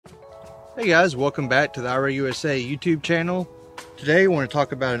Hey guys, welcome back to the IRA USA YouTube channel. Today I want to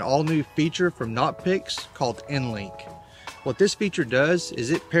talk about an all-new feature from Nocpix called N-Link. What this feature does is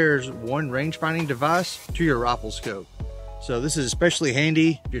it pairs one range finding device to your rifle scope. So this is especially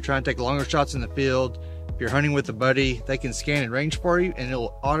handy if you're trying to take longer shots in the field. If you're hunting with a buddy, they can scan and range for you and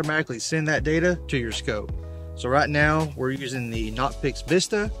it'll automatically send that data to your scope. So right now we're using the Nocpix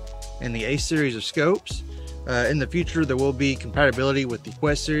VISTA and the ACE series of scopes. In the future there will be compatibility with the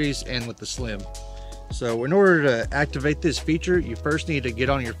Quest series and with the Slim. So in order to activate this feature, you first need to get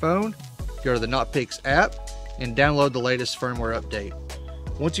on your phone, go to the Nocpix app, and download the latest firmware update.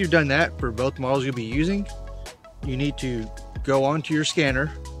 Once you've done that for both models you'll be using, you need to go onto your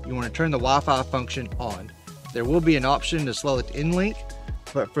scanner. You want to turn the Wi-Fi function on. There will be an option to select N-Link,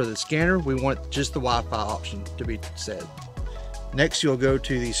 but for the scanner we want just the Wi-Fi option to be set. Next you'll go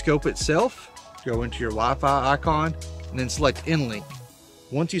to the scope itself, go into your Wi-Fi icon, and then select N-Link.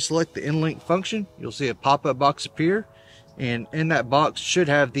 Once you select the N-Link function, you'll see a pop-up box appear, and in that box should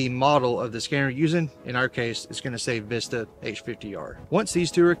have the model of the scanner you're using. In our case, it's going to say VISTA H50R. Once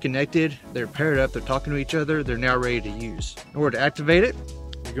these two are connected, they're paired up, they're talking to each other, they're now ready to use. In order to activate it,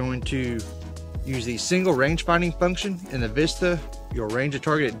 you're going to use the single range finding function. In the VISTA, you'll range a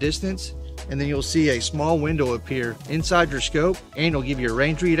target at distance, and then you'll see a small window appear inside your scope, and it'll give you a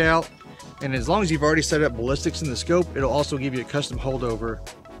range readout. And as long as you've already set up ballistics in the scope, it'll also give you a custom holdover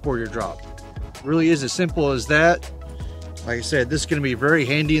for your drop. It really is as simple as that. Like I said, this is going to be very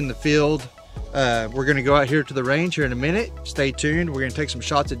handy in the field. We're going to go out here to the range here in a minute. Stay tuned. We're going to take some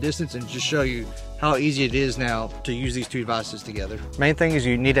shots at distance and just show you how easy it is now to use these two devices together. Main thing is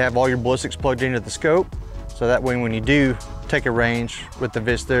you need to have all your ballistics plugged into the scope, so that way when you do take a range with the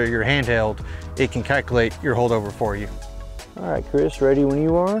VISTA or your handheld, it can calculate your holdover for you. All right, Chris, ready when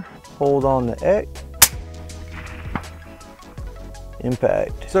you are. Hold on to X.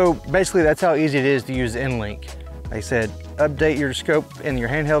 Impact. So basically that's how easy it is to use N-Link. Like I said, update your scope and your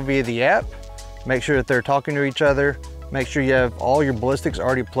handheld via the app. Make sure that they're talking to each other. Make sure you have all your ballistics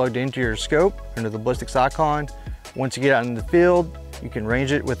already plugged into your scope under the ballistics icon. Once you get out in the field, you can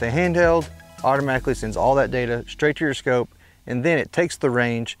range it with the handheld. Automatically sends all that data straight to your scope, and then it takes the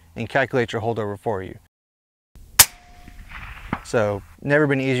range and calculates your holdover for you. So never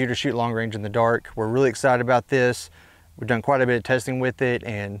been easier to shoot long range in the dark. We're really excited about this. We've done quite a bit of testing with it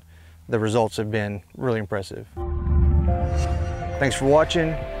and the results have been really impressive. Thanks for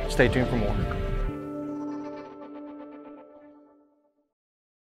watching. Stay tuned for more.